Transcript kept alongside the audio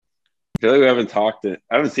feel like we haven't talked. I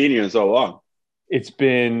haven't seen you in so long. It's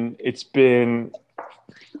been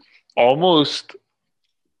almost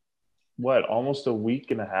almost a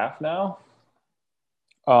week and a half now.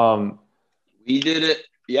 Um, We did it.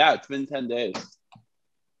 Yeah, it's been 10 days.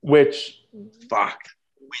 which Fuck.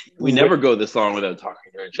 We which never go this long without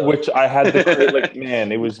talking to each which I had other.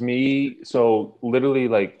 man, it was me. So literally,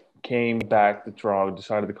 like, came back to Toronto,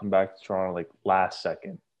 decided to come back to Toronto like last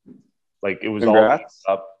second. Like, it was all lined Congrats.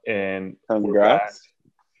 up, and we're back.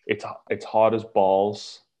 Congrats. It's hot as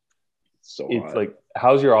balls. So It's hot. like,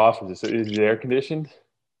 how's your office? Is it air conditioned?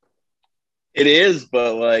 It is,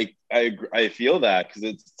 but like I feel that because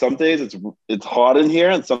it's some days it's hot in here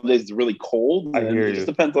and some days it's really cold I and hear it just you.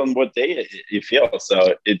 depends on what day you feel.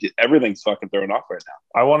 So everything's fucking thrown off right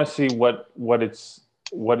now. I want to see what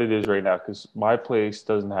it is right now, because my place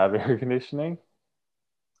doesn't have air conditioning.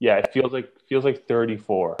 Yeah, it feels like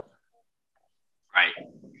 34, Right.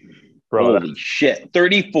 bro. Holy shit.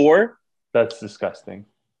 34? That's disgusting.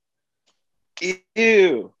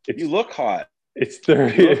 Ew. It's You look hot. it's You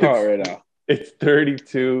 30. look hot right now. It's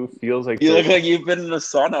 32. Feels like You look 30. like you've been in the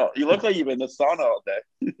sauna. You look like you've been in the sauna all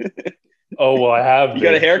day. Oh well, I have You got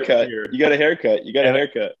a been haircut. here, You got a haircut. You got a and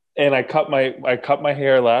haircut. and I cut my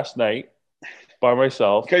hair last night by You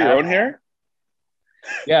myself cut your at own home. hair?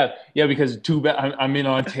 Yeah, because too bad I'm in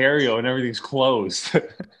Ontario and everything's closed.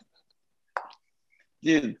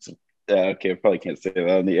 Dude, okay, I probably can't say that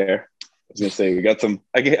on the air. I was gonna say we got some.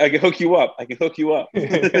 I can hook you up. I can hook you up.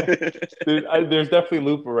 There's definitely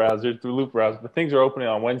loop arounds. There's loop arounds, but things are opening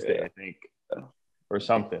on Wednesday, Yeah. I think, or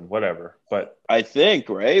something, whatever. But I think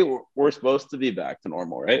right. We're supposed to be back to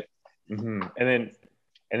normal, right? and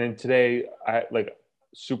then today I like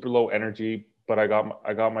super low energy, but I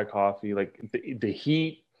got my coffee. Like, the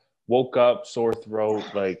heat, woke up sore throat,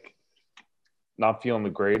 like not feeling the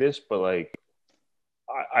greatest, but like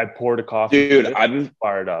I poured a coffee Dude, first,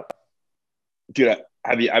 fired up.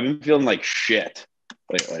 I've been feeling like shit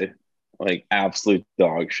lately, like absolute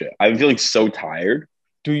dog shit. I've been feeling so tired.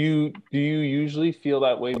 Do you usually feel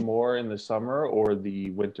that way more in the summer or the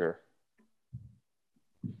winter?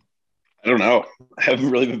 I don't know. I haven't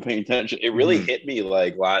really been paying attention. It really Hmm. hit me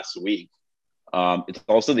like last week. It's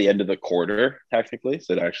also the end of the quarter technically,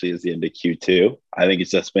 so it actually is the end of Q2. I think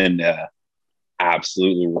it's just been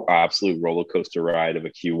absolute roller coaster ride of a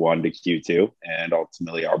Q1 to Q2, and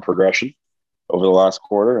ultimately our progression over the last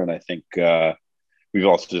quarter. And I think we've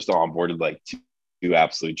also just onboarded like two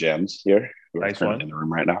absolute gems here who are Nice currently one. in the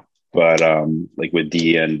room right now. But like with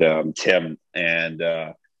D and Tim, and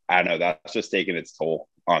I don't know, that's just taking its toll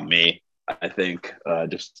on me. I think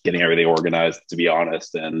just getting everything organized, to be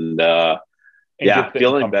honest, and And yeah, get them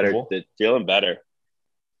feeling better. comfortable, Feeling better.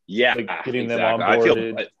 Yeah, like getting them exactly. I feel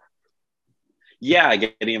onboarded. yeah,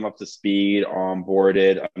 getting them up to speed,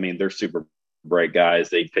 onboarded. I mean, they're super bright guys.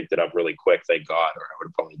 They picked it up really quick, thank God, or I would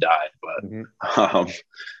have probably died. Mhm. But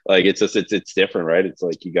like it's just it's different, right? It's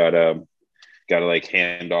like you gotta like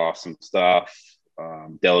hand off some stuff,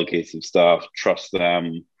 delegate some stuff, trust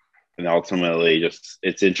them, and ultimately just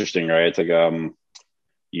it's interesting, right? It's like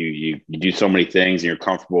you do so many things and you're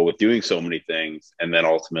comfortable with doing so many things, and then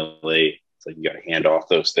ultimately it's like you got to hand off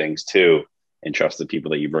those things too and trust the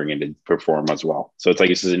people that you bring in to perform as well. So it's like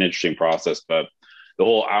this is an interesting process, but the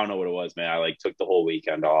whole I don't know what it was, man. I like took the whole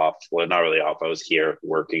weekend off. Well, not really off. I was here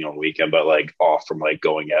working on the weekend, but like off from like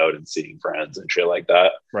going out and seeing friends and shit like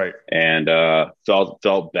that. Right. And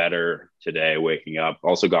felt better today waking up.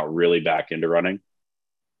 Also got really back into running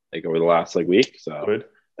like over the last like week. So Good.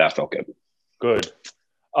 that felt good. Good.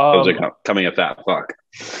 I was Um, like coming a fat fuck.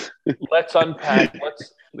 let's unpack.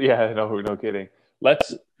 Yeah, no kidding.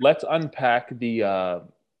 Let's unpack the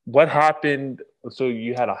what happened. So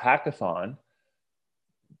you had a hackathon,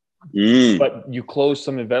 Mm. but you closed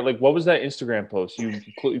some event. Like, what was that Instagram post?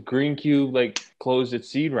 Green Cube like closed its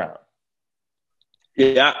seed round.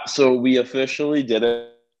 Yeah, so we officially did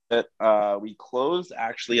it. We closed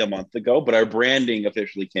actually a month ago, but our branding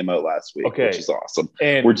officially came out last week, which Okay, is awesome.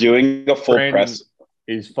 We're and doing a full branding press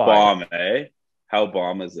is fire, bomb, eh? How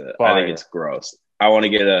bomb is it? I think fire, it's gross. I'm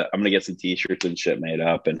gonna get some t-shirts and shit made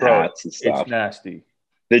up and bro. hats and It's stuff. nasty.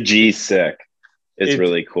 The G's sick. It's It's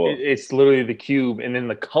really cool. it's literally the cube, and then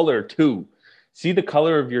the color too. See the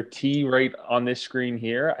color of your T right on this screen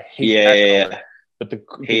here? I hate Yeah, that yeah, color. yeah. But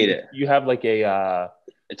Hate it. you have like It's a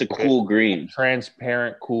like a cool green.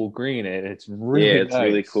 transparent cool green, and it's Yeah, really it's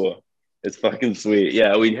really nice. cool. It's fucking sweet.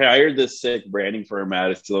 Yeah, we hired this sick branding firm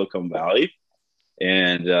out of Silicon Valley,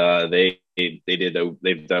 and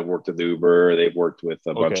they've done worked with Uber. They've worked with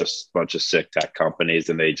a Okay. bunch of sick tech companies,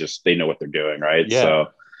 and they know what they're doing, right? Yeah. So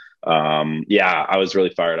Yeah, I was really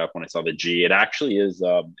fired up when I saw the G. It actually is.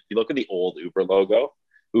 If you look at the old Uber logo,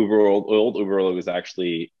 old Uber logo is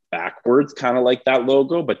actually backwards, kind of like that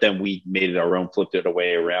logo, but then we made it our own, flipped it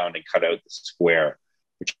away around, and cut out the square,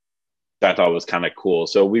 which I thought was kind of cool.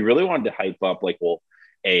 So we really wanted to hype up like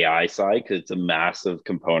AI side because it's a massive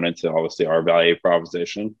component to obviously our value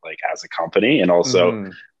proposition, like as a company, and also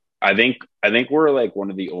Mm-hmm. I think we're like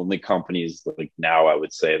one of the only companies like now I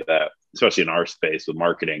would say that, especially in our space with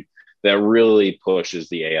marketing, that really pushes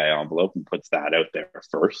the AI envelope and puts that out there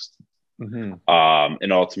first. Mm-hmm.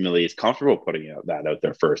 And ultimately is comfortable putting that out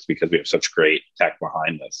there first because we have such great tech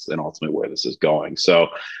behind this and ultimately where this is going. So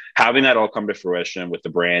having that all come to fruition with the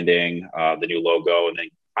branding, the new logo, and then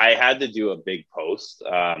I had to do a big post.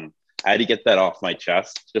 I had to get that off my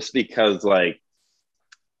chest just because like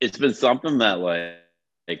it's been something that like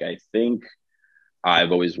I think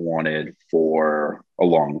I've always wanted for a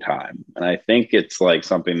long time. And I think it's like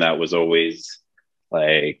something that was always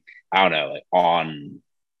like, I don't know, like on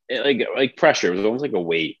like pressure. It was almost like a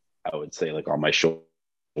weight, I would say, like on my And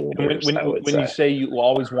when, shoulders, when I would when you say. say you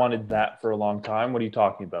always wanted that for a long time, what are you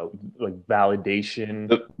talking about? Like validation?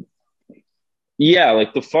 The, yeah,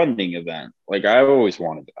 like the funding event. Like I always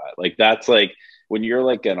wanted that. Like that's like when you're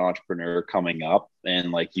like an entrepreneur coming up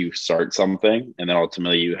and like you start something and then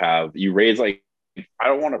ultimately you raise like I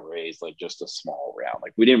don't want to raise like just a small round.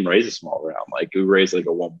 Like we didn't raise a small round. Like we raised like a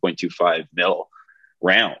 1.25 mil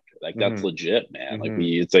round. Like that's Mm-hmm. legit, man. Like Mm-hmm.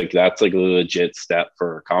 we it's like that's like a legit step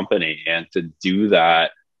for a company. And to do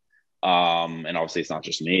that, and obviously it's not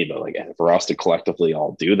just me, but like for us to collectively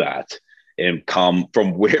all do that and come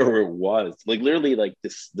from where it was, like literally like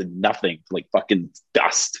this the nothing, like fucking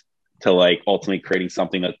dust to like ultimately creating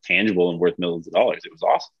something that's tangible and worth millions of dollars. It was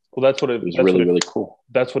awesome. Well, that's what It it was really, really cool.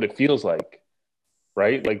 that's what it feels like,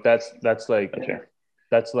 right? Like Okay.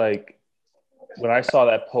 that's like when I saw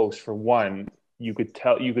that post, for one, you could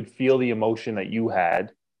feel the emotion that you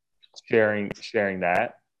had sharing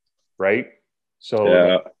that, right? So like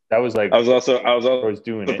Yeah. that was I like was also I was I was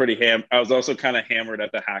doing also it. pretty I was also kind of hammered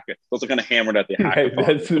at the also kind of hammered at the hackathon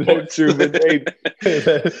that's with the that's boys. true, but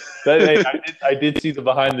hey, hey, I did see the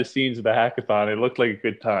behind the scenes of the hackathon. It looked like a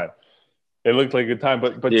good time. It looked like a good time,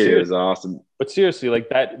 but Dude, it seriously, was awesome. like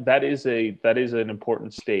that is an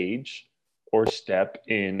important stage or step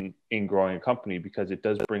in growing a company because it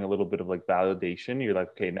does bring a little bit of like validation. You're like,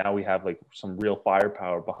 okay, now we have like some real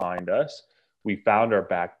firepower behind us. We found our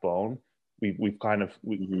backbone. We've kind of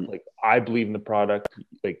Mhm. like I believe in the product.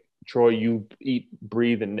 Like Troy, you eat,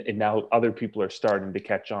 breathe, and now other people are starting to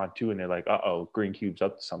catch on too, and they're like, oh, Green Cube's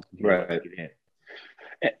up to something here. Let's Right. get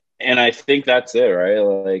in. And I think that's it, right?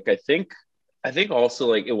 Like I think also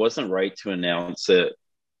like it wasn't right to announce it.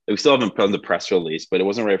 We still haven't done the press release, but it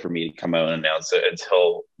wasn't right for me to come out and announce it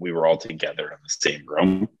until we were all together in the same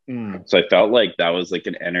room. Mm, So I felt like that was like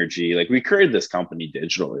an energy. Like we created this company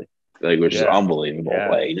digitally, like which is yeah, unbelievable. yeah.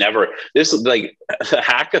 Like never this like the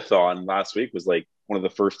hackathon last week was like one of the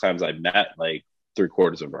first times I met like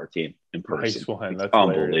three-quarters of our team in Nice person. one. It's That's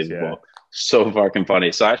hilarious. Yeah. unbelievable. So fucking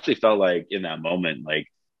funny. So I actually felt like in that moment, like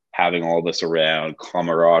having all this around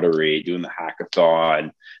camaraderie, doing the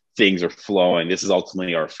hackathon, things are flowing. This is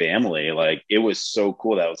ultimately our family. Like it was so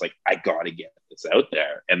cool that I was like, I gotta get this out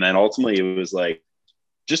there. And then ultimately it was like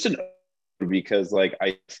just an because like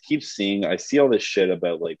I see all this shit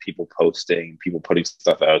about like people posting, people putting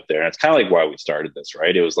stuff out there. And it's kind of like why we started this,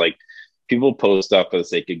 right? It was like people post stuff for the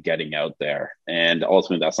sake of getting out there. And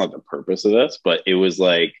ultimately that's not the purpose of this, but it was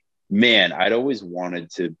like, man, I'd always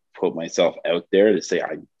wanted to put myself out there to say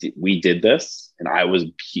we did this and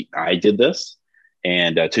I did this.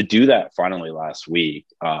 And to do that finally last week,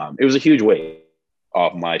 it was a huge weight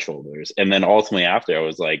off my shoulders. And then ultimately after I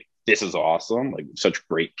was like, this is awesome. Like such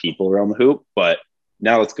great people around the hoop. But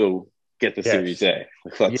now let's go get the Series Yes. A.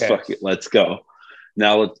 Like, let's fuck it. Yes. Let's go.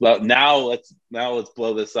 Now let's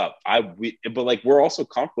blow this up. But like we're also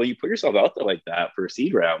comfortable. You put yourself out there like that for a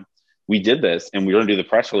seed round. We did this, and we're gonna do the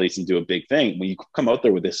press release and do a big thing. When you come out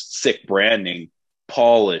there with this sick branding,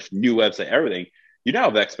 polished, new website, everything, you now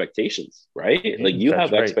have expectations, right? Like you That's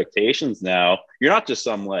have right. expectations now. You're not just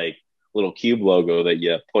some like little cube logo that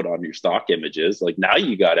you put on your stock images. Like now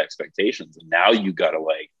you got expectations, and now you got to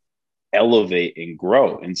like elevate and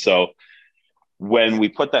grow. And so when we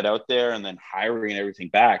put that out there and then hiring and everything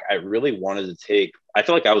back, I really wanted to take. I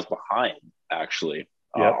feel like I was behind actually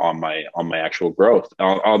Yep. on my actual growth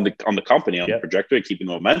on the company on the Yep. trajectory, keeping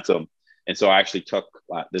the momentum. And so I actually took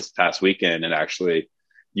this past weekend and actually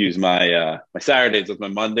used my Saturdays as my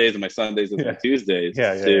Mondays and my Sundays as my Yeah. Tuesdays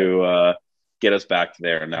Yeah. Yeah. Yeah. to get us back to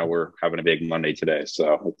there. And now we're having a big Monday today,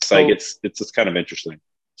 so it's like So it's just kind of interesting.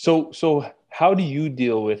 so how do you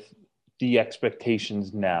deal with the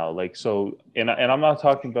expectations now? Like, so, and I'm not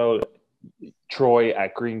talking about Troy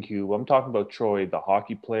at Green Cube. I'm talking about Troy, the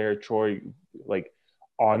hockey player, Troy, like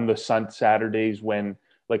on the Saturdays when,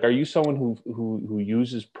 like, are you someone who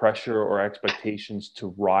uses pressure or expectations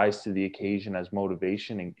to rise to the occasion as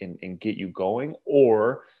motivation and get you going?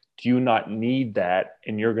 Or do you not need that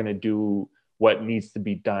and you're going to do what needs to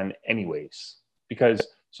be done anyways? Because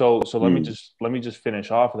so let me just finish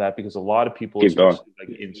off of that, because a lot of people, Keep going. especially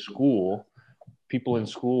like in school, people in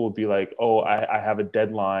school will be like, oh, I have a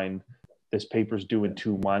deadline. This paper's due in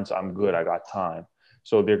 2 months. I'm good. I got time.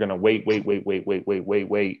 So they're going to wait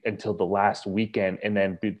until the last weekend. And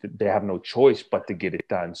then they have no choice but to get it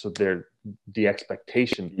done. So the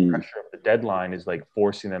expectation, the pressure of the deadline is like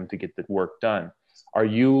forcing them to get the work done. Are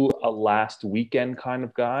you a last weekend kind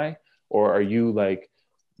of guy? Or are you like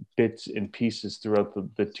bits and pieces throughout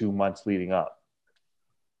the 2 months leading up?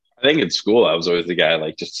 I think in school, I was always the guy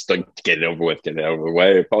like just like, get it over with, get it over the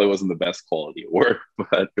way. It probably wasn't the best quality of work,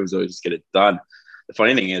 but it was always just get it done. The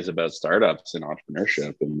funny thing is about startups and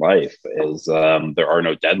entrepreneurship in life is there are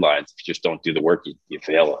no deadlines. If you just don't do the work, you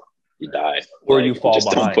fail, you die. Or Like you if you fall just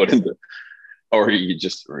don't behind. put in the, you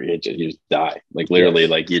just die. Like literally,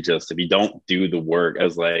 Yes. like you just if you don't do the work,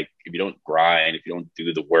 as like if you don't grind, if you don't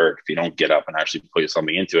do the work, if you don't get up and actually put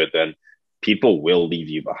something into it, then people will leave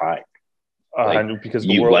you behind. Like Because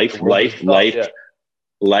you the world doesn't stop. Yeah.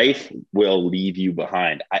 life will leave you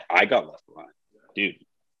behind. I got left behind, dude.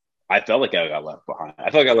 I felt like I got left behind.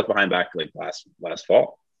 I felt like I got left behind back like last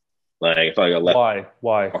fall. Like I felt like I got left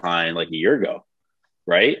Why? behind like a year ago,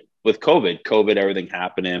 right? With COVID, everything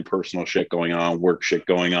happening, personal shit going on, work shit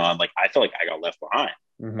going on. Like I felt like I got left behind.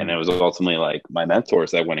 And Mm-hmm. it was ultimately like my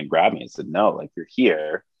mentors that went and grabbed me and said, no, like you're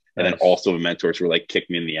here. And then Nice. also the mentors were like kicked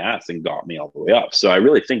me in the ass and got me all the way up. So I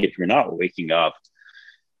really think if you're not waking up,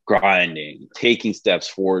 grinding, taking steps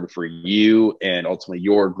forward for you and ultimately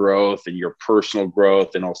your growth and your personal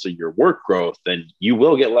growth and also your work growth, then you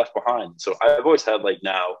will get left behind. So I've always had like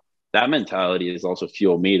now that mentality has also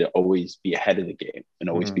fueled me to always be ahead of the game and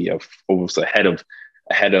always Mm-hmm. be almost ahead of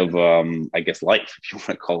I guess life, if you want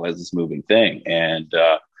to call it this moving thing. And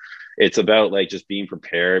it's about like just being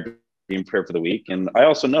prepared for the week. And I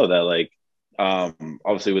also know that like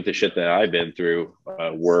obviously with the shit that I've been through,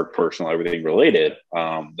 work, personal, everything related,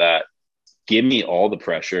 that give me all the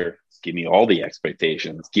pressure, give me all the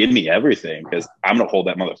expectations, give me everything because I'm gonna hold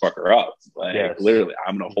that motherfucker up. Like Yes. literally,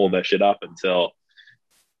 I'm gonna hold Mm-hmm. that shit up until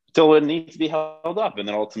it needs to be held up, and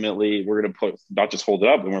then ultimately we're gonna put not just hold it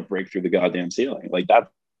up, and we're gonna break through the goddamn ceiling. Like that's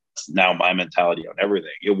now my mentality on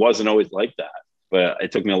everything. It wasn't always like that, but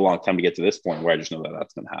it took me a long time to get to this point where I just know that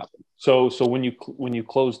that's gonna happen. So when you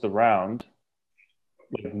close the round,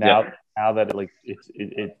 like Yeah, now that like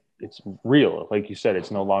it's real, like you said,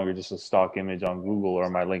 it's no longer just a stock image on Google or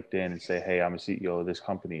my LinkedIn and say, hey, I'm a CEO of this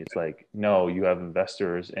company. It's like, no, you have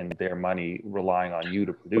investors and their money relying on you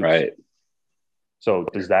to produce. right. So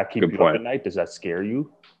does that keep Good you up at point. night? Does that scare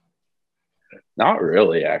you? Not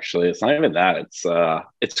really, actually. It's not even that.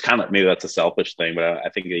 It's kind of maybe that's a selfish thing, but I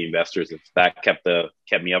think the investors, if that kept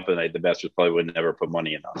me up at night, the investors probably would never put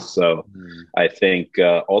money in us. So Mm. I think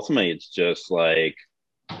ultimately it's just like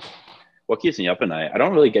what keeps me up at night. I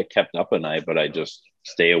don't really get kept up at night, but I just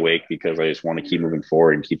stay awake because I just want to keep moving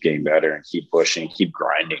forward and keep getting better and keep pushing, keep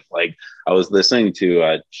grinding. Like I was listening to,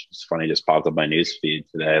 it's funny, just popped up my news feed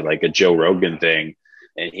today, like a Joe Rogan thing,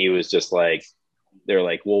 and he was just like, they're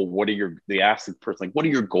like, well, they asked the person, like, what are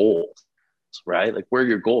your goals? Right? Like, where are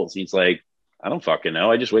your goals? He's like, I don't fucking know.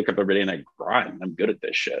 I just wake up every day and I grind. I'm good at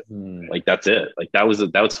this shit. Mm. Like, that's it. Like,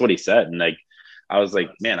 that's what he said. And like, I was like,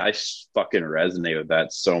 man, I fucking resonate with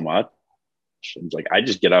that so much. It's like, I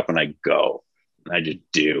just get up and I go and I just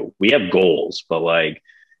do. We have goals, but like,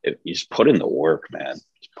 if you just put in the work, man,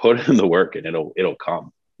 just put in the work and it'll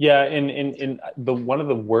come. Yeah, and the one of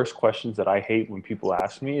the worst questions that I hate when people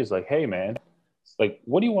ask me is like, "Hey, man, like,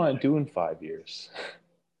 what do you want to do in 5 years?"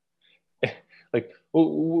 Like,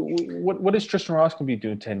 what is Tristan Ross gonna be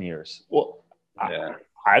doing 10 years? Well, Yeah.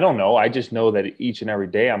 I don't know. I just know that each and every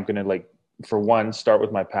day I'm gonna like, for one, start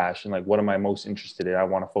with my passion. Like, what am I most interested in? I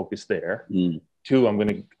want to focus there. Mm. Two, I'm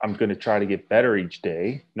gonna try to get better each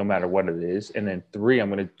day, no matter what it is. And then three, I'm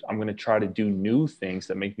gonna try to do new things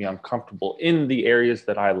that make me uncomfortable in the areas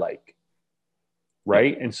that I like. Yeah.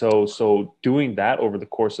 Right. And so doing that over the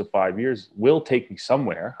course of 5 years will take me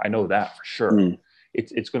somewhere. I know that for sure. Mm.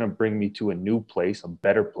 It's going to bring me to a new place, a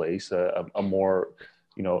better place, a more,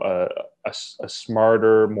 a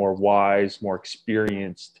smarter, more wise, more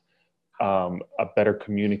experienced, a better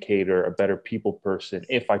communicator, a better people person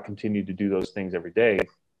if I continue to do those things every day.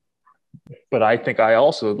 But I think I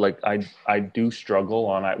also like I do struggle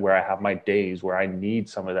on where I have my days where I need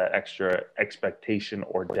some of that extra expectation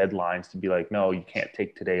or deadlines to be like, no, you can't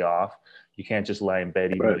take today off. You can't just lie in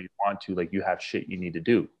bed even though Right. you want to. Like you have shit you need to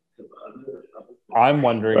do. I'm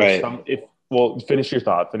wondering Right. if well, finish your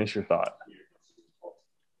thought. Finish your thought.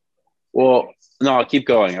 Well, no, I'll keep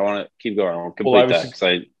going. I want to keep going. I want to Well, I complete was that just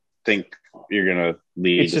because I think you're gonna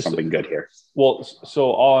lead it's to just something good here. well,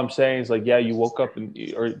 so all I'm saying is like, yeah, you woke up and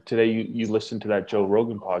or today you listened to that Joe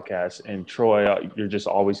Rogan podcast, and Troy, you're just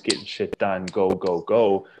always getting shit done, go go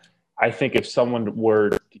go. I think if someone were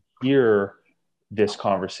to hear this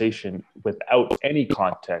conversation without any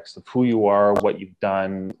context of who you are, what you've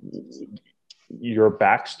done, your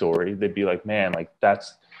backstory, they'd be like, man, like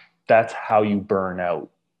that's how you burn out.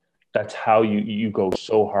 That's how you go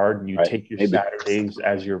so hard and you Right. take your Maybe. Saturdays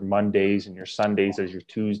as your Mondays and your Sundays as your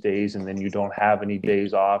Tuesdays, and then you don't have any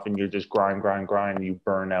days off and you're just grind and you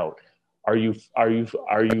burn out. Are you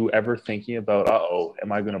ever thinking about, uh-oh,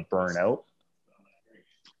 am I gonna burn out?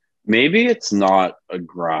 Maybe it's not a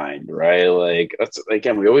grind, right? Like that's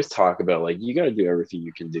again, we always talk about like you got to do everything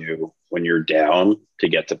you can do when you're down to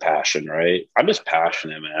get to passion, right? I'm just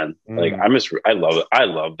passionate, man. Like Mm, I love it. I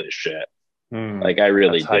love this shit. mm, Like I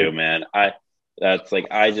really that's do, hype. man. That's like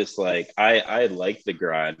I just like I like the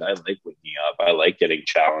grind. I like waking up. I like getting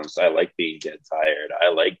challenged. I like being dead tired. I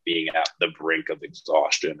like being at the brink of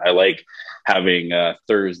exhaustion. I like having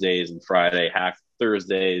Thursdays and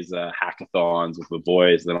Thursdays hackathons with the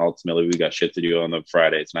boys. Then ultimately we got shit to do on the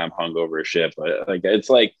Fridays, and I'm hungover as shit. But like it's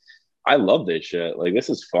like I love this shit. Like this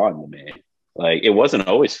is fun to me. Like it wasn't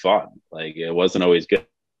always fun. Like it wasn't always good.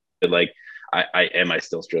 Like I am I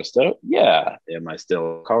still stressed out? Yeah. Am I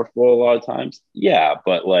still comfortable a lot of times? Yeah.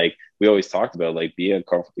 But like we always talked about, like being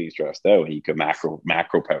uncomfortably stressed out, and you could macro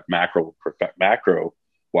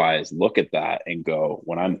wise look at that and go,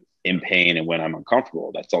 when I'm in pain and when I'm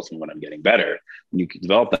uncomfortable, that's also when I'm getting better. When you can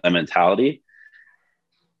develop that mentality,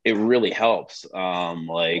 it really helps.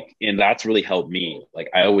 Like, and that's really helped me. Like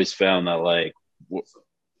I always found that like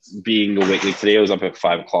being awake, like today I was up at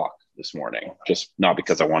 5 o'clock this morning, just not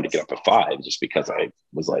because I wanted to get up at 5, just because I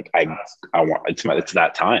was like, I want, it's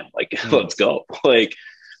that time. Like, Mm. let's go. Like,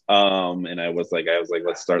 and I was like,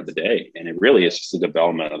 let's start the day. And it really is just a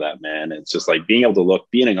development of that, man. It's just like being able to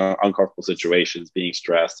being in uncomfortable situations, being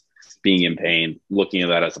stressed, being in pain, looking at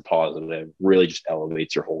that as a positive really just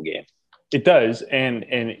elevates your whole game. It does,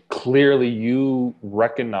 and clearly you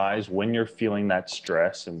recognize when you're feeling that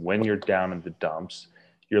stress and when you're down in the dumps.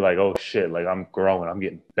 You're like, oh shit, like I'm growing, I'm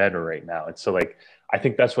getting better right now. And so, like, I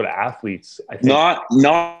think that's what athletes. I think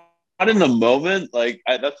Not in the moment. Like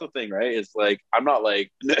that's the thing, right? It's like I'm not like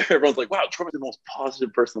everyone's like, wow, Trevor's the most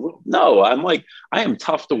positive person in the world. No, I'm like I am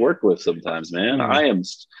tough to work with sometimes, man.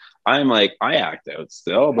 mm, I'm like I act out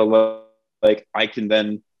still, but like I can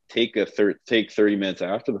then take 30 minutes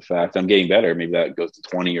after the fact. I'm getting better. Maybe that goes to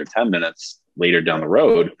 20 or 10 minutes later down the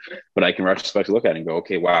road, but I can retrospectively look at it and go,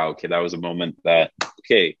 okay, wow, okay, that was a moment that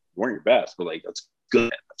okay, you weren't your best, but like that's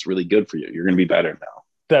good. That's really good for you. You're gonna be better now.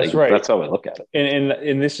 that's Like right. that's how I look at it.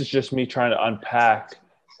 And this is just me trying to unpack.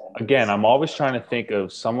 Again, I'm always trying to think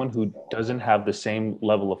of someone who doesn't have the same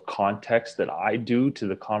level of context that I do to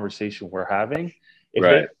the conversation we're having. If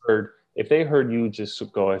they Right. heard you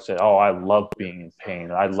just go and say, "Oh, I love being in pain,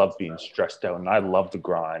 and I love being stressed out, and I love the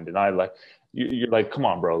grind," and I like, you're like, "Come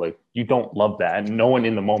on, bro! Like you don't love that." And no one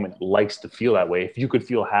in the moment likes to feel that way. If you could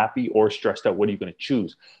feel happy or stressed out, what are you going to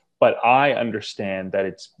choose? But I understand that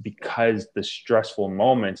it's because the stressful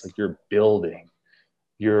moments, like you're building,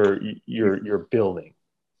 you're building.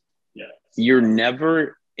 You're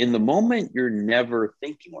never in the moment, you're never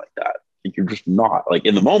thinking like that. You're just not. Like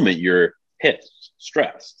in the moment, you're pissed,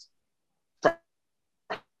 stressed,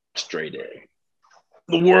 frustrated.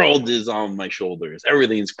 The world is on my shoulders.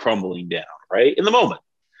 Everything's crumbling down, right? In the moment.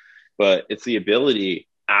 But it's the ability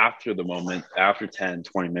after the moment, after 10,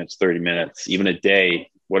 20 minutes, 30 minutes, even a day,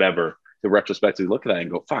 whatever, to retrospectively look at that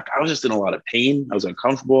and go, fuck, I was just in a lot of pain. I was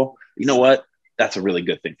uncomfortable. You know what? That's a really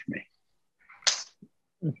good thing for me.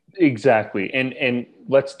 Exactly. And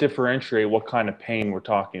let's differentiate what kind of pain we're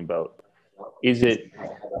talking about. Is it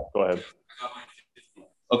go ahead.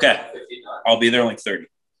 Okay. I'll be there in like 30.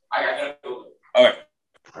 All right.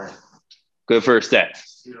 Good first day.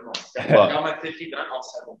 You're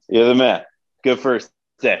the man. Good first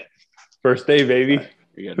day. First day, baby.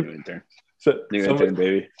 You got a new intern. So, New intern,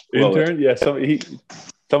 baby. Intern? Yeah,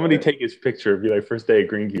 somebody take his picture, be like first day at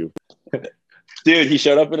Green Cube. Dude, he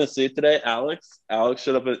showed up in a suit today. Alex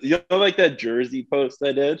showed up like that jersey post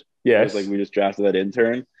I did? Yes. Like we just drafted that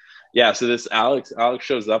intern. Yeah, so this Alex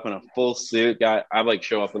shows up in a full suit. I like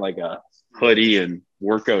show up in like a hoodie and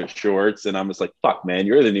workout shorts, and I'm just like, fuck, man,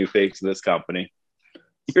 you're the new face of this company.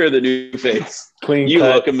 You're the new face. Clean you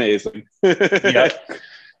cut. look amazing. Yep.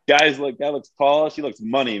 Guys, like, that looks polished. He looks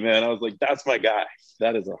money, man. I was like, that's my guy.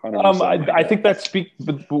 That is 100%. I think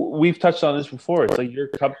but we've touched on this before. It's like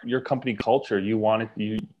your company culture. You want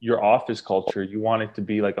it, your office culture. You want it to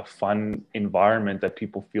be like a fun environment that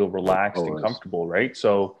people feel relaxed and comfortable, right?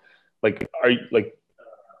 So, like, are you like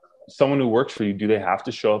someone who works for you? Do they have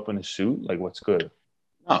to show up in a suit? Like, what's good?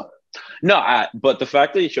 No, but the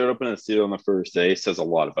fact that he showed up in a suit on the first day says a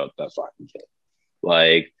lot about that fucking kid.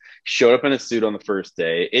 Like, showed up in a suit on the first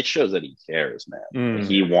day. It shows that he cares, man. Like,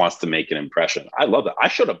 he wants to make an impression. I love that. I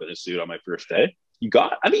showed up in a suit on my first day. You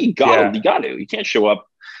got to. You got to. You can't show up.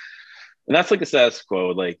 And that's like a status quo.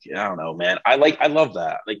 Like, I don't know, man. I love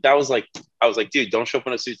that. Like, that was like, I was like, dude, don't show up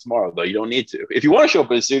in a suit tomorrow, though. You don't need to. If you want to show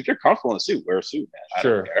up in a suit, if you're comfortable in a suit, wear a suit, man. I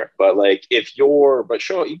don't care. But like, you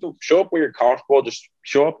can show up where you're comfortable. Just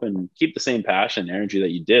show up and keep the same passion and energy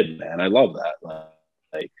that you did, man. I love that.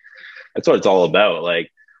 Like, that's what it's all about.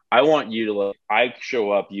 Like, I want you to, like, I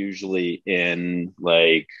show up usually in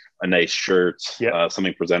like a nice shirt,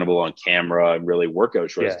 something presentable on camera, and really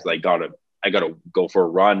workout shorts, because I gotta go for a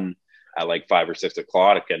run at like 5 or 6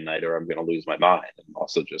 o'clock at night, or I'm gonna lose my mind. And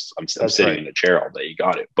also, just I'm sitting in a chair all day. You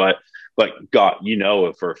got it. But God,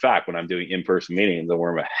 for a fact, when I'm doing in-person meetings, I'm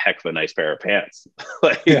wearing a heck of a nice pair of pants.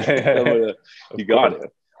 Like, you got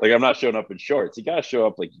it. Like, I'm not showing up in shorts. You gotta show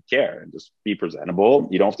up like you care and just be presentable.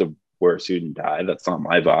 You don't have to wear a suit and tie. That's not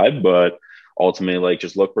my vibe, but ultimately, like,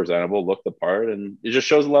 just look presentable, look the part, and it just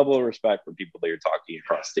shows a level of respect for people that you're talking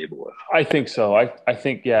across the table with. I think so. I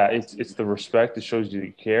think, it's the respect. It shows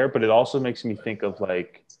you care, but it also makes me think of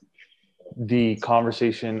like the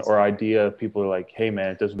conversation or idea of people are like, hey man,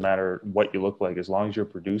 it doesn't matter what you look like as long as you're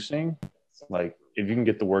producing. Like, if you can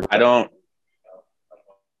get the work done.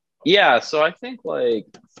 So I think, like,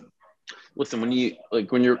 listen, when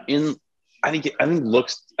you're in, I think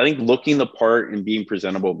looking the part and being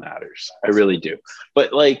presentable matters. I really do.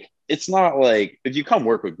 But like, it's not like, if you come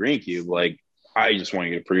work with Green Cube, like, I just want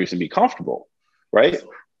you to produce and be comfortable, right?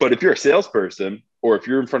 But if you're a salesperson, or if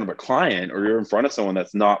you're in front of a client, or you're in front of someone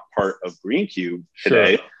that's not part of Green Cube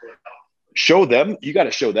today, you got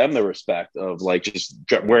to show them the respect of, like, just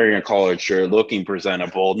wearing a collared shirt, looking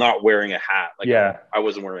presentable, not wearing a hat. Like, I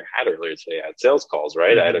wasn't wearing a hat earlier today. I had sales calls,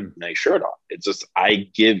 right? I had a nice shirt on. It's just,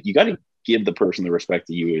 you got to give the person the respect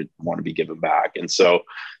that you would want to be given back. And so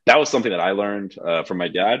that was something that I learned from my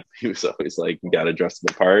dad. He was always like, you got to dress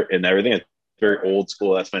the part and everything. It's very old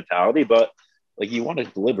school, that's mentality, but like, you want to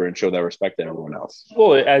deliver and show that respect to everyone else.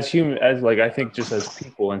 Well, as I think just as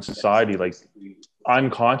people in society, like,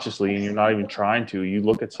 unconsciously, and you're not even trying to, you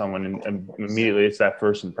look at someone and immediately it's that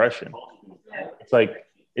first impression. It's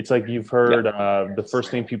like you've heard the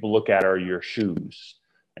first thing people look at are your shoes.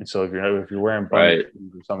 And so if you're wearing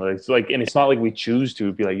shoes or something, it's like, and it's not like we choose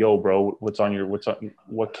to be like, yo, bro,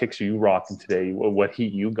 what kicks are you rocking today? What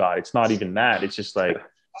heat you got? It's not even that. It's just like,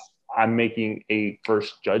 I'm making a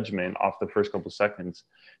first judgment off the first couple of seconds.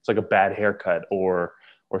 It's like a bad haircut or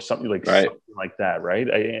something like that, right?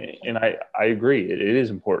 I agree. It is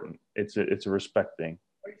important. It's a respect thing.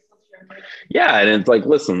 Yeah, and it's like,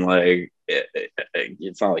 listen, like,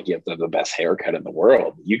 it's not like you have to have the best haircut in the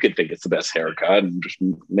world. You could think it's the best haircut and just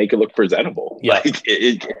make it look presentable. Yeah. Like,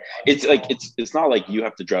 it's not like you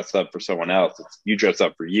have to dress up for someone else. It's you dress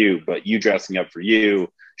up for you, but you dressing up for you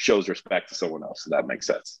shows respect to someone else. So that makes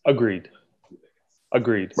sense. Agreed.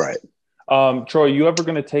 Right. Troy, you ever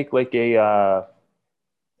going to take like a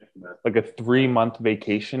 3-month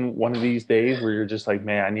vacation one of these days where you're just like,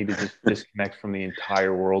 man, I need to just disconnect from the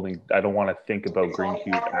entire world and I don't want to think about Green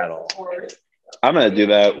Cube at all? I'm going to do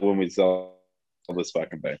that when we sell this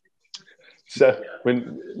fucking thing. So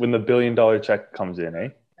when the $1 billion check comes in, eh?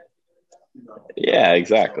 Yeah,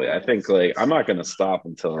 exactly. I think, like, I'm not going to stop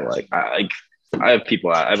until, like, I have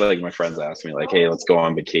like my friends ask me, like, hey, let's go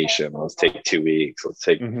on vacation. Let's take 2 weeks. Let's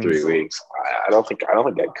take 3 weeks. I don't think I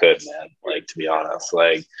could, man. Like, to be honest,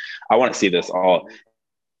 like, I want to see this all.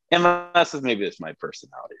 And maybe it's my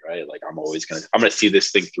personality, right? Like, I'm going to see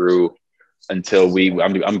this thing through until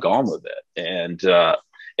I'm gone with it.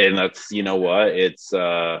 And that's, you know what? It's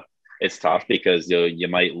tough because you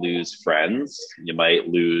might lose friends, you might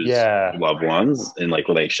lose loved ones in, like,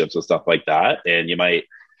 relationships and stuff like that. And you might,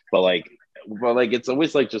 but it's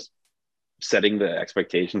always like just setting the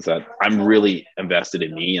expectations that I'm really invested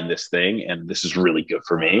in me and this thing, and this is really good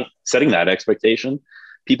for me. Setting that expectation,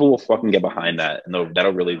 people will fucking get behind that, and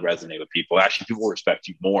that'll really resonate with people. Actually, people will respect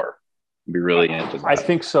you more Be really into that. I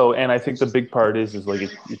think so, and I think the big part is like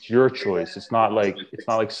it's your choice. It's not like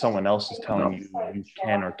someone else is telling you you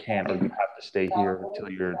can or can't, or you have to stay here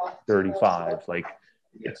until you're 35. Like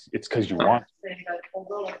it's because you want to.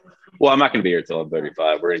 Well, I'm not going to be here till I'm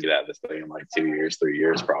 35. We're going to get out of this thing in like 2 years, 3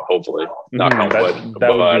 years, probably. Hopefully, knock on wood.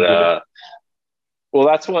 That would be good. Well,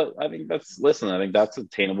 that's what I think. I think that's an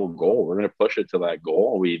attainable goal. We're going to push it to that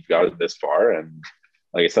goal. We've got it this far, and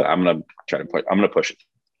like I said, I'm going to push it.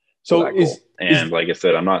 So like I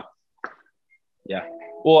said, I'm not. Yeah.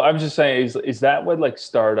 Well, I'm just saying, is that what like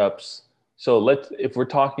startups? So if we're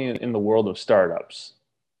talking in the world of startups,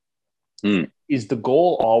 is the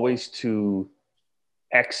goal always to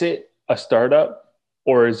exit a startup,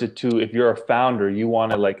 or is it to, if you're a founder, you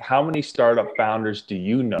want to like, how many startup founders do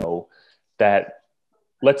you know that,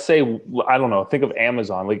 let's say, I don't know, think of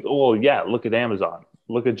Amazon, like, oh yeah, look at Amazon.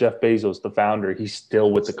 Look at Jeff Bezos, the founder. He's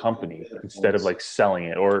still with the company instead of like selling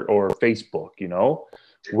it, or Facebook, you know.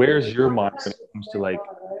 Where's your mind when it comes to like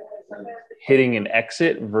hitting an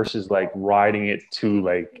exit versus like riding it to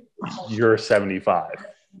like you're 75?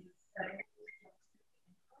 I'm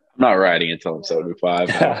not riding until I'm 75.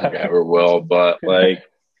 I don't think I ever will, but like,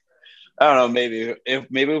 I don't know, maybe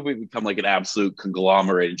if we become like an absolute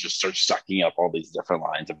conglomerate and just start sucking up all these different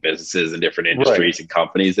lines of businesses and different industries and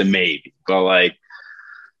companies, then maybe. But like,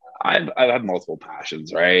 I've had multiple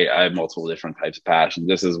passions, right? I have multiple different types of passions.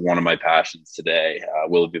 This is one of my passions today.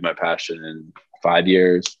 Will it be my passion in 5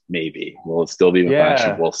 years? Maybe. Will it still be my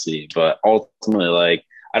passion? We'll see. But ultimately, like,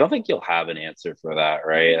 I don't think you'll have an answer for that,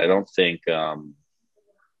 right? I don't think, I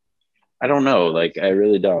don't know. Like, I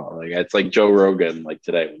really don't. Like, it's like Joe Rogan, like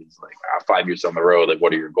today, when he's like, 5 years down the road, like,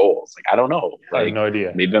 what are your goals? Like, I don't know. Like, I have no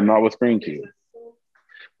idea. Maybe I'm not with Green Cube.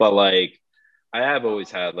 But like, I have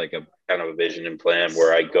always had like a kind of a vision and plan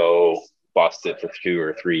where I go bust it for 2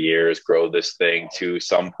 or 3 years, grow this thing to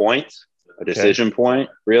some point, a decision point,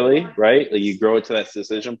 really, right? Like you grow it to that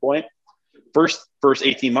decision point. First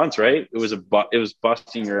 18 months, right? It was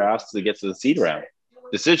busting your ass to get to the seed round,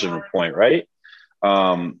 decision point, right?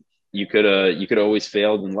 You could always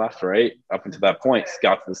failed and left, right? Up until that point,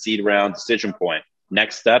 got to the seed round, decision point.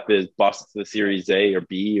 Next step is bust to the Series A or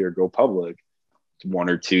B or go public.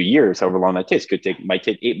 1 or 2 years, however long that takes. Might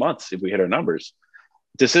take 8 months if we hit our numbers.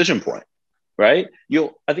 Decision point, right?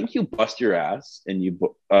 I think you bust your ass and you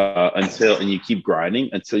keep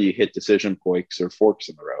grinding until you hit decision points or forks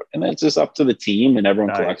in the road, and then it's just up to the team and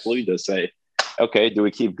everyone collectively to say, okay, do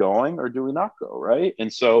we keep going or do we not go, right?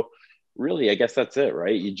 And so, really, I guess that's it,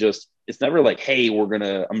 right? It's never like, hey, I'm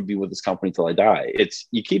gonna be with this company till I die. It's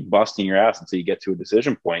you keep busting your ass until you get to a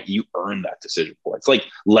decision point. You earn that decision point. It's like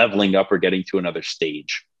leveling up or getting to another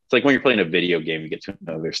stage. It's like when you're playing a video game, you get to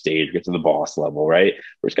another stage, get to the boss level, right?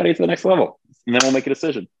 We're just gotta get to the next level, and then we'll make a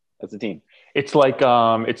decision as a team. It's like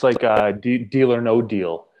deal or no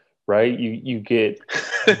deal, right? You get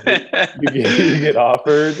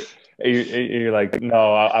offered. You're like,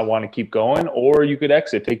 no, I want to keep going, or you could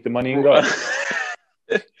exit, take the money and go.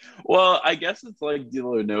 Well, I guess it's like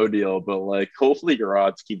deal or no deal, but like hopefully your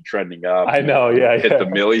odds keep trending up. I know, yeah. Hit the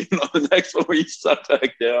million on the next one where you suck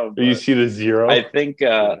back down. You see the zero? I think,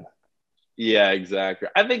 yeah, exactly.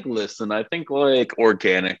 I think like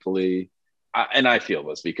organically, and I feel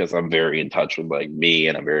this because I'm very in touch with like me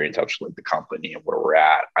and I'm very in touch with like the company and where we're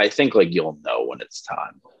at. I think like you'll know when it's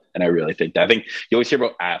time. And I really think that. I think you always hear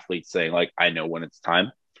about athletes saying like, I know when it's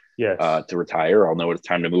time to retire. I'll know when it's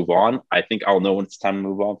time to move on. I think I'll know when it's time to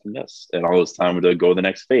move on from this, and I'll know it's time to go to the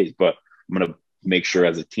next phase. But I'm going to make sure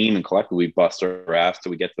as a team and collectively we bust our ass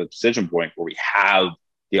till we get to the decision point where we have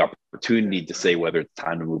the opportunity to say whether it's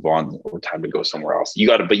time to move on or time to go somewhere else.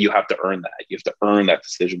 But you have to earn that. You have to earn that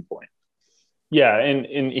decision point. Yeah.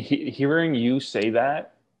 And hearing you say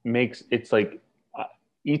that makes it's like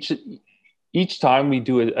each time we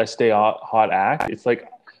do a stay hot act, it's like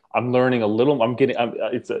I'm learning a little.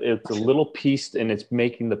 It's a little piece, and it's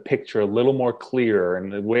making the picture a little more clear.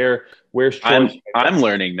 And where's I'm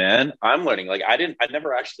learning, man. I'm learning. Like I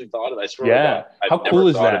never actually thought of it. I swear. Yeah. How cool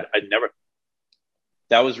is that?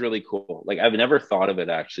 That was really cool. Like I've never thought of it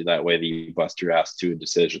actually that way. That you bust your ass to a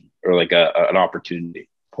decision or like an opportunity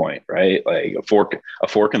point, right? Like a fork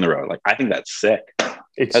in the road. Like I think that's sick.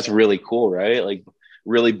 That's really cool, right? Like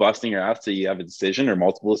really busting your ass till you have a decision or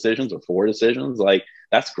multiple decisions or 4 decisions. Like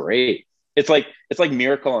that's great. It's like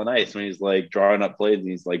Miracle on Ice when he's like drawing up plays and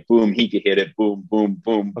he's like, boom, he could hit it, boom, boom,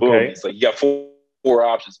 boom, boom. Okay. It's like you got four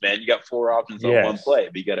options, man. You got 4 options on one play,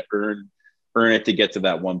 but you got to earn it to get to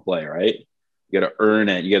that one play, right? You got to earn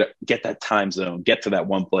it. You got to get that time zone, get to that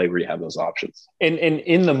one play where you have those options. And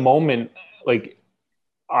in the moment, like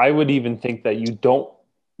I would even think that you don't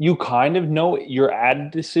you kind of know you're at a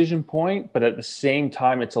decision point, but at the same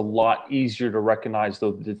time, it's a lot easier to recognize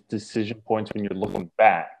those decision points when you're looking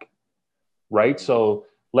back, right? So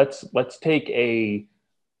let's take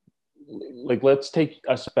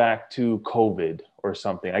us back to COVID or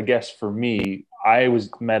something. I guess for me, I was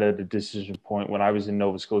met at a decision point when I was in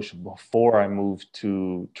Nova Scotia before I moved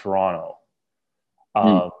to Toronto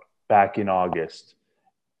back in August.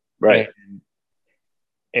 Right.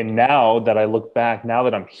 And now that I look back, now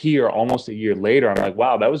that I'm here almost a year later, I'm like,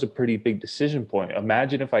 wow, that was a pretty big decision point.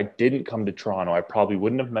 Imagine if I didn't come to Toronto, I probably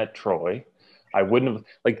wouldn't have met Troy. I wouldn't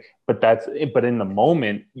have but in the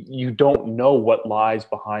moment, you don't know what lies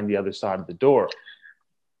behind the other side of the door.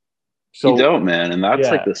 So you don't, man. And that's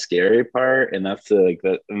yeah. like the scary part. And that's the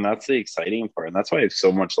exciting part. And that's why I have so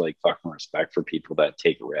much like fucking respect for people that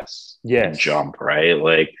take risks and jump, right?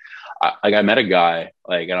 Like, I met a guy,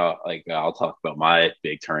 I'll talk about my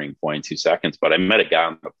big turning point in 2 seconds, but I met a guy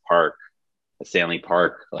in the park, at Stanley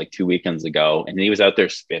Park, like 2 weekends ago, and he was out there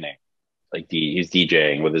spinning. Like he's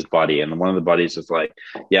DJing with his buddy, and one of the buddies was like,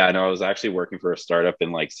 "Yeah, I know. I was actually working for a startup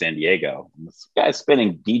in like San Diego. And this guy's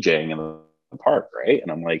spinning, DJing in the park, right?"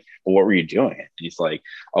 And I'm like, "Well, what were you doing?" And he's like,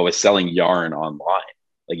 "I was selling yarn online,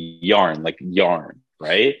 like yarn,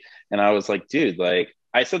 right?" And I was like, "Dude, like,"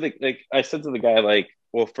 I said to the guy, like,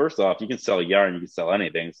 "Well, first off, you can sell yarn, you can sell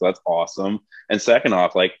anything, so that's awesome. And second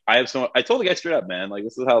off, like, I told the guy straight up, man, like,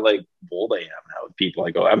 this is how like bold I am now with people.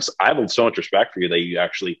 I go, I have so much respect for you that you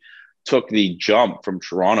actually took the jump from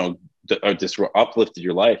Toronto just uplifted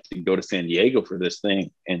your life to go to San Diego for this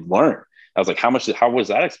thing and learn." I was like, how was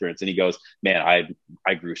that experience? And he goes, "Man,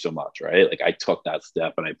 I grew so much, right? Like I took that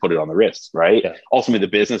step and I put it on the wrist, right? Yeah. Ultimately,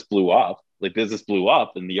 the business blew up.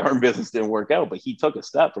 And the yarn business didn't work out, but he took a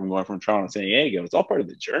step from going from Toronto to San Diego. It's all part of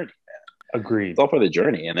the journey, man. Agreed. It's all part of the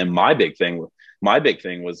journey. And then my big thing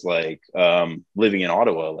was like living in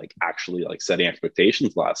Ottawa, like actually like setting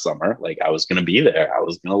expectations last summer. Like I was going to be there. I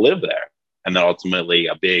was going to live there. And then ultimately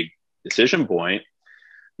a big decision point,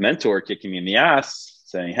 mentor kicking me in the ass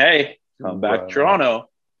saying, "Hey, come back to Toronto."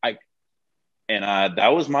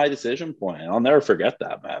 That was my decision point. And I'll never forget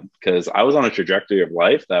that, man, because I was on a trajectory of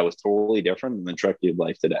life that was totally different than the trajectory of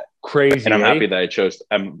life today. Crazy. And I'm happy that I chose,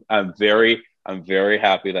 I'm very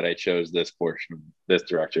happy that I chose this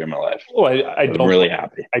directory in my life. Oh, I'm really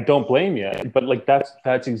happy. I don't blame you. But like,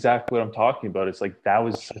 that's exactly what I'm talking about. It's like, that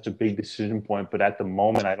was such a big decision point. But at the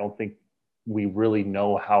moment, I don't think we really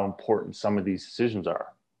know how important some of these decisions are.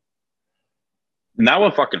 And that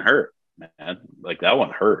one fucking hurt, man. Like that one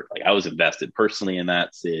hurt. Like I was invested personally in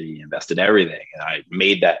that city, invested everything. And I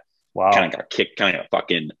made that kind of got kicked, kind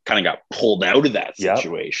of got pulled out of that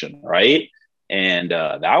situation. Yep. Right. And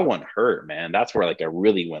that one hurt, man. That's where like I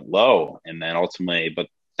really went low. And then ultimately, but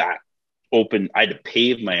that opened, I had to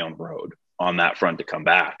pave my own road on that front to come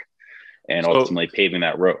back and ultimately paving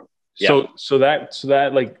that road. Yeah. So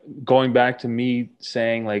that like going back to me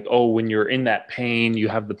saying like, oh, when you're in that pain, you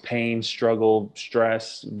have the pain, struggle,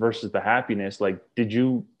 stress versus the happiness. Like, did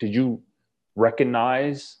you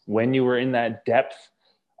recognize when you were in that depth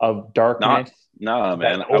of darkness? No,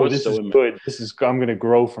 man. That, this is good. I'm going to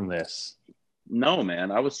grow from this. No,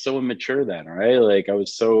 man. I was so immature then, right? Like I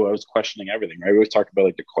was questioning everything, right? We always talk about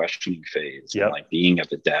like the questioning phase and like being at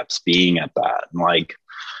the depths, being at that. And like,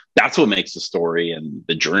 that's what makes the story and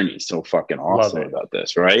the journey so fucking awesome about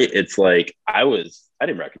this, right? It's like, I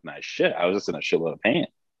didn't recognize shit. I was just in a shitload of pain.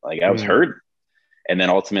 Like I was hurting. And then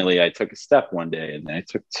ultimately I took a step one day and then I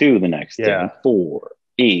took 2 the next day, and 4,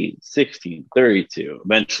 8, 16, 32.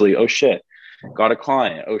 Eventually, oh shit, got a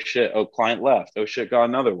client. Oh shit, oh client left. Oh shit, got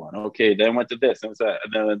another one. Okay, then went to this and that.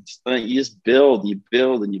 And then you just build.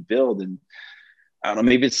 And I don't know,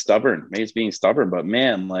 maybe it's stubborn. Maybe it's being stubborn, but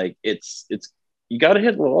man, like it's you got to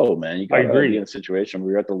hit low, man. You got to be in a situation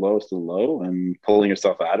where you're at the lowest of the low and pulling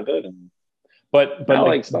yourself out of it. And but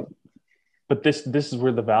this is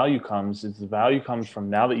where the value comes. Is the value comes from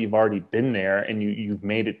now that you've already been there and you've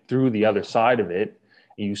made it through the other side of it.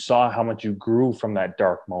 And you saw how much you grew from that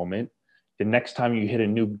dark moment. The next time you hit a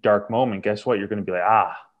new dark moment, guess what? You're going to be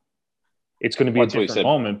like, it's going to be a different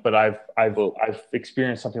moment, but I've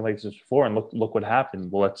experienced something like this before, and look what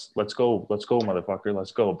happened. Well, let's go, motherfucker,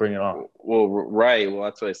 let's go, bring it on. Well, right. Well,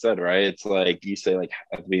 that's what I said, right? It's like you say, like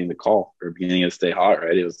at the beginning of the call or beginning of Stay Hot,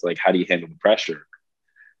 right? It was like, how do you handle the pressure?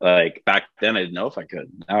 Like back then, I didn't know if I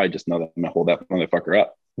could. Now I just know that I'm gonna hold that motherfucker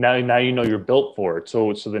up. Now you know you're built for it.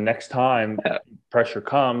 So the next time pressure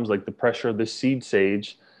comes, like the pressure of the seed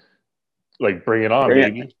sage, like bring it on,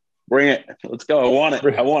 baby. Bring it. Let's go. I want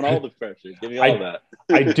it. I want all the pressure. Give me all that.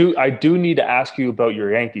 I do need to ask you about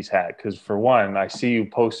your Yankees hat, because for one, I see you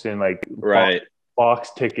posting like right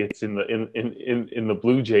box tickets in the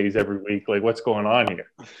Blue Jays every week. Like, what's going on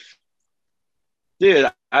here?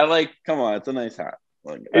 Dude, I like. Come on, it's a nice hat.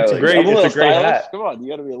 Like, It's I a like, great. I'm a It's little a great stylish. hat. Come on, you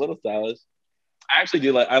got to be a little stylish. I actually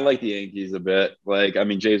do like. I like the Yankees a bit. Like, I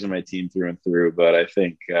mean, Jays are my team through and through, but I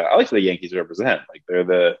think I like the Yankees represent. Like, they're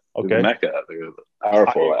the Okay. mecca. They're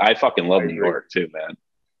powerful. I fucking love I New agree. York too, man.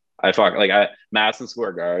 Madison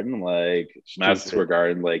Square Garden, Madison Square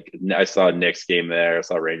Garden. Like, I saw a Knicks game there. I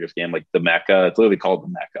saw a Rangers game. Like the Mecca. It's literally called the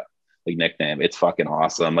Mecca. Like nickname. It's fucking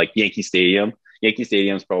awesome. Like Yankee Stadium. Yankee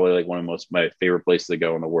Stadium is probably like one of my favorite places to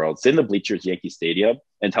go in the world. Sit in the bleachers, Yankee Stadium,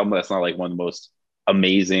 and tell me that's not like one of the most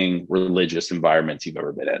amazing religious environments you've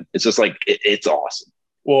ever been in. It's just like it's awesome.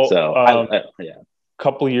 Well, So yeah. A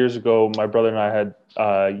couple of years ago, my brother and I had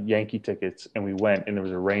Yankee tickets, and we went, and there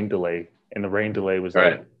was a rain delay, and the rain delay was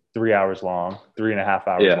like 3 hours long, 3.5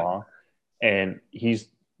 hours long, and he's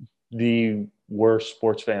the worst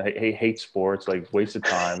sports fan. He hates sports, like waste of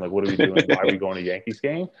time. Like, what are we doing? Why are we going to Yankees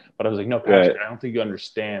game? But I was like, no, Patrick, I don't think you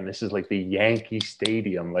understand. This is like the Yankee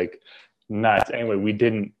Stadium, like nuts. Anyway,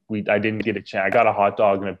 I didn't get a chance. I got a hot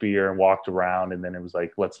dog and a beer and walked around, and then it was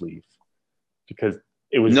like, let's leave because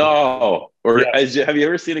it was have you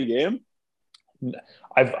ever seen a game?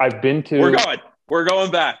 I've been to. We're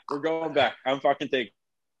going back. I'm fucking taking.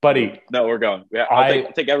 Buddy. No, we're going. Yeah,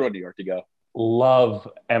 I'll take everyone to New York to go. Love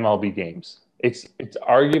MLB games. It's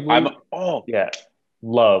arguably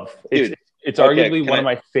love. It's arguably one of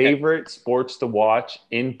my favorite sports to watch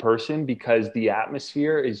in person because the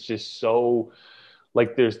atmosphere is just so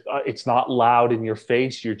like it's not loud in your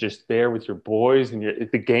face. You're just there with your boys and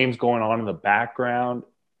the game's going on in the background.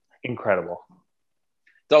 Incredible.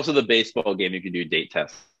 It's also the baseball game. You can do date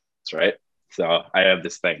tests, right? So I have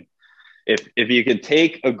this thing. If you can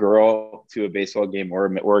take a girl to a baseball game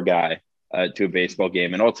or a guy to a baseball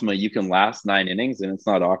game, and ultimately you can last 9 innings and it's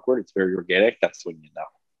not awkward, it's very organic, that's when you know.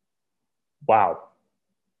 Wow.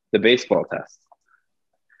 The baseball test.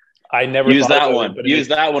 I never use that one. Use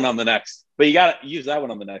that one on the next. But you got to use that one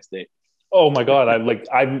on the next date. Oh my God!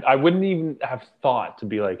 I wouldn't even have thought to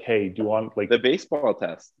be like, hey, do you want like the baseball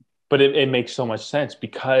test? But it makes so much sense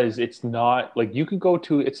because it's not like you could go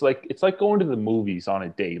to. It's like going to the movies on a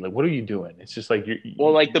date. Like, what are you doing? It's just like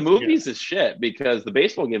the movies is shit because the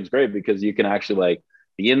baseball game is great because you can actually like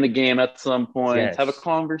be in the game at some point, have a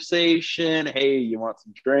conversation. Hey, you want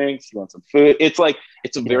some drinks? You want some food? It's like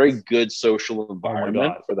it's a very good social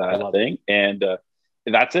environment for that thing, and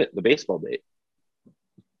that's it. The baseball date.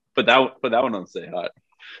 Put that one on Stay Hot.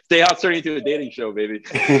 Stay Hot's turning into a dating show, baby.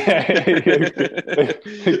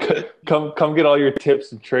 come get all your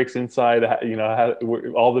tips and tricks inside.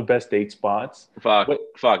 All the best date spots. Fuck.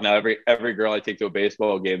 Now every girl I take to a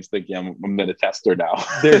baseball game is thinking I'm gonna test her now.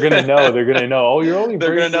 They're gonna know. Oh, you're only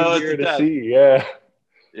they're gonna know here to see. Yeah.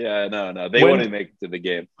 Yeah. No. They wouldn't make it to the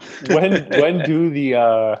game. when do the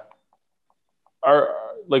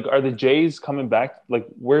are the Jays coming back? Like,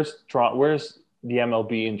 where's the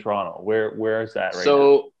MLB in Toronto? Where is that right now?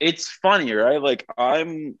 So it's funny, right? Like I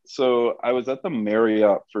was at the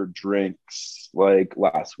Marriott for drinks like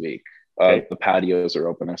last week. The patios are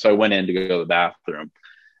open. So I went in to go to the bathroom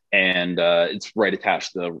and it's right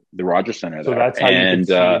attached to the Rogers Center there. So that's how you can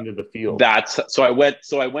see into the field. So I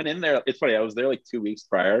went in there. It's funny. I was there like 2 weeks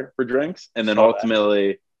prior for drinks. And then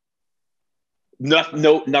ultimately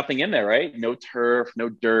nothing in there, right? No turf, no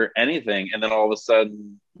dirt, anything. And then all of a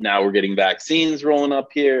sudden, now we're getting vaccines rolling up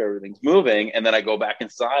here. Everything's moving. And then I go back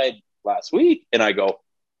inside last week and I go,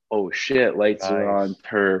 oh shit, lights are on,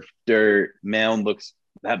 turf, dirt, mound looks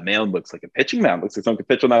like a pitching mound. Looks like someone could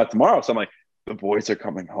pitch on that tomorrow. So I'm like, the boys are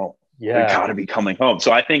coming home. Yeah. They gotta be coming home.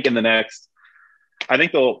 So I think I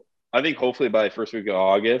think hopefully by the first week of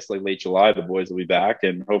August, like late July, the boys will be back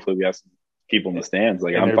and hopefully we have some people in the stands.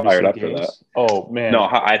 Like I'm fired up for that. Oh man. No,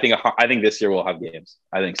 I think this year we'll have games.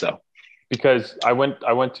 I think so. Because I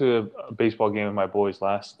went to a baseball game with my boys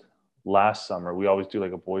last summer. We always do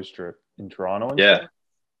like a boys trip in Toronto. Yeah.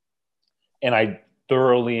 And I've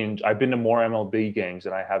been to more MLB games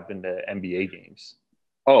than I have been to NBA games.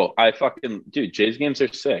 Oh, dude, Jays games are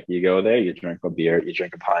sick. You go there, you drink a beer, you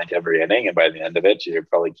drink a pint every inning, and by the end of it, you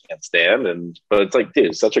probably can't stand. But it's like, dude,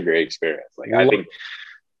 it's such a great experience. Like I think.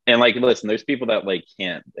 And like, listen, there's people that like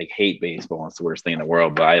can't like hate baseball. It's the worst thing in the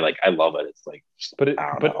world, but I love it. It's like,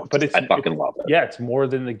 I fucking love it. Yeah, it's more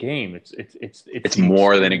than the game. It's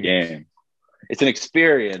more than a game. It's an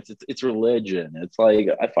experience. It's religion. It's like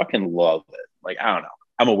I fucking love it. Like I don't know.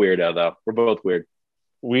 I'm a weirdo though. We're both weird.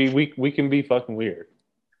 We can be fucking weird.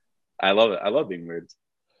 I love it. I love being weird. It's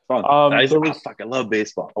fun. I love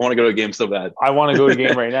baseball. I want to go to a game so bad. I want to go to a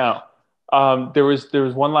game right now. There was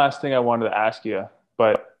one last thing I wanted to ask you,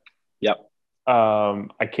 but yep.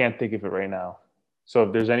 I can't think of it right now. So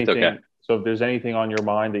if there's It's okay. anything on your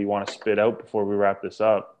mind that you want to spit out before we wrap this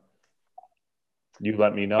up, you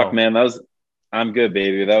let me Fuck, know. man. I'm good,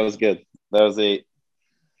 baby. That was good. That was 8.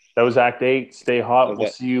 That was Act 8. Stay hot. We'll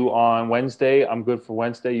That. see you on Wednesday. I'm good for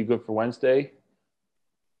Wednesday. You good for Wednesday?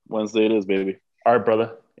 Wednesday it is, baby. All right,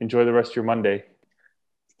 brother. Enjoy the rest of your Monday.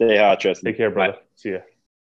 Stay hot, Tristan. Take care, brother. Bye. See ya.